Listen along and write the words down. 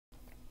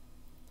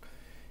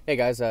Hey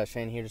guys,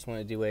 Shane here. Just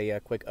wanted to do a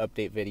quick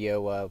update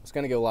video. Was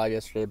going to go live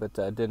yesterday, but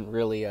didn't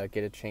really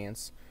get a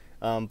chance.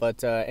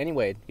 But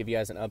anyway, give you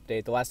guys an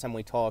update. The last time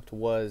we talked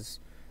was,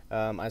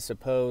 I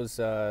suppose,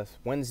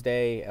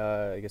 Wednesday,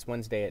 I guess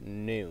Wednesday at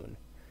noon.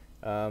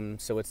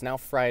 So it's now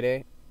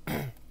Friday.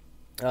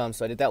 So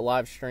I did that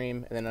live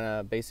stream, and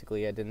then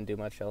basically I didn't do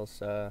much else.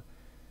 The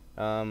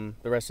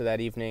rest of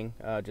that evening,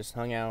 just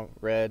hung out,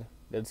 read,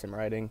 did some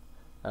writing,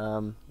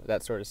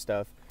 that sort of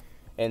stuff.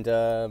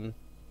 And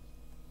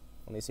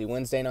let me see,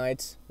 Wednesday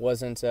night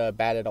wasn't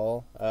bad at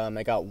all.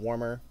 It got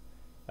warmer.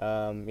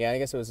 Yeah, I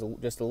guess it was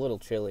just a little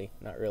chilly.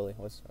 Not really. It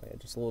was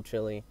just a little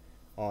chilly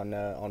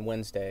on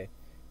Wednesday.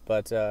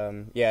 But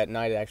yeah, at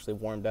night it actually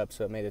warmed up,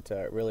 so it made it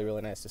really,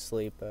 really nice to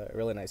sleep.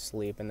 Really nice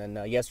sleep. And then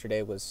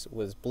yesterday was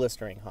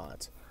blistering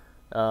hot.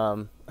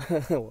 Well,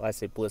 I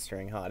say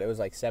blistering hot. It was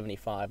like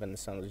 75 and the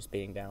sun was just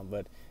beating down.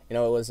 But, you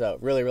know, it was a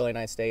really, really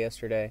nice day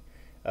yesterday.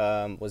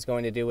 Was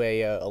going to do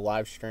a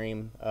live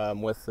stream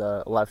with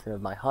a live stream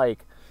of my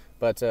hike.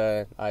 But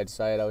I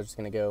decided I was just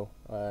going to go,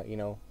 you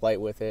know, light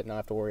with it, not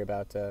have to worry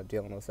about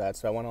dealing with that.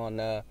 So I went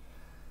on,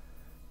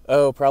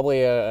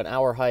 probably an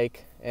hour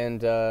hike,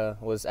 and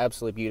was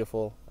absolutely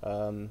beautiful.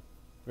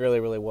 Really,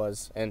 really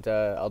was. And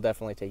I'll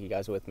definitely take you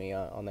guys with me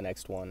on the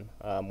next one,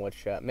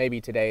 which maybe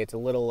today. It's a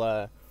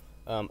little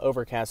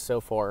overcast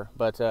so far,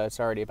 but it's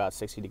already about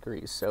 60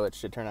 degrees, so it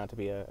should turn out to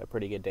be a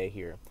pretty good day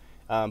here.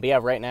 But yeah,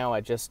 right now I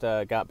just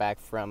got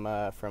back from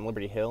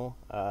Liberty Hill,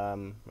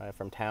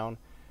 from town.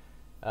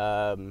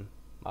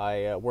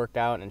 I worked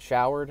out and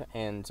showered,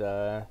 and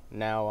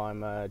now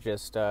I'm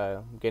just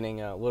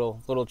getting a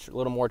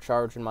little more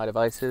charge in my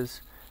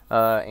devices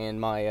and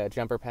my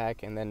jumper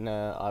pack, and then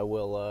I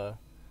will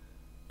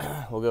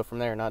we'll go from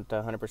there. Not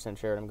 100%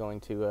 sure what I'm going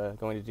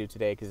to do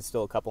today, because it's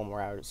still a couple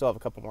more hours. Still have a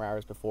couple more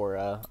hours before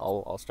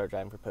I'll start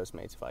driving for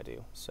Postmates if I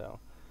do. So,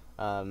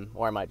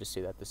 or I might just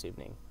do that this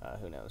evening.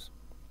 Who knows?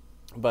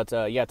 But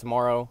yeah,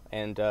 tomorrow,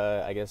 and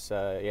I guess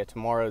yeah,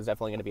 tomorrow is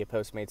definitely going to be a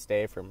Postmates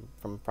day. From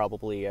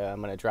probably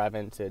I'm going to drive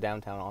into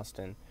downtown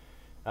Austin,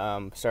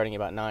 starting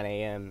about 9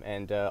 a.m.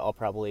 and I'll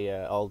probably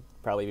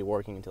be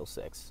working until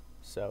 6.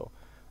 So,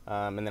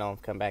 and then I'll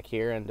come back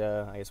here, and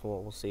I guess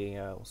we'll see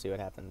what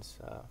happens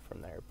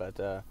from there. But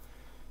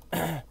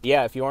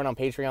yeah, if you aren't on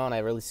Patreon, I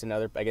released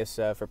another. I guess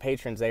for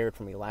patrons, they heard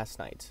from me last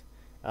night.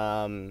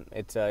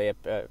 It's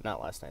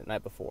not last night,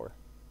 night before.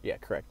 Yeah,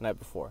 correct, night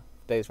before.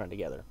 Days run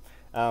together.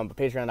 But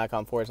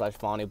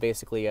patreon.com/Vonu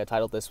basically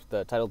titled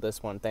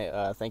this one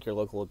 "Thank Your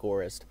Local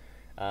Agorist,"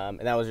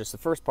 and that was just the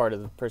first part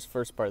of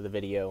the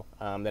video.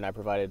 Then I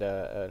provided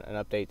an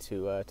update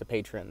to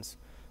patrons,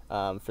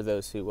 for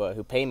those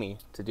who pay me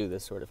to do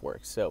this sort of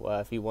work. So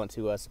if you want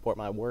to support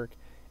my work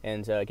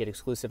and get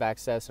exclusive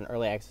access and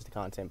early access to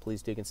content,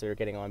 please do consider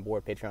getting on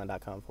board.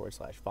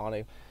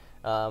 Patreon.com/Vonu.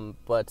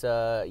 But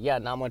yeah,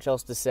 not much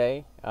else to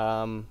say.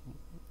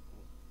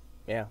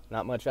 Yeah,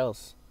 not much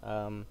else.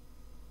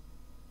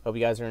 Hope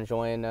you guys are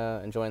enjoying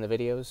the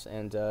videos,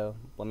 and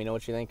let me know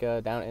what you think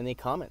down in the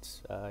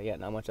comments. Yeah,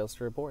 not much else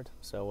to report,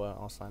 so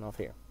I'll sign off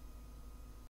here.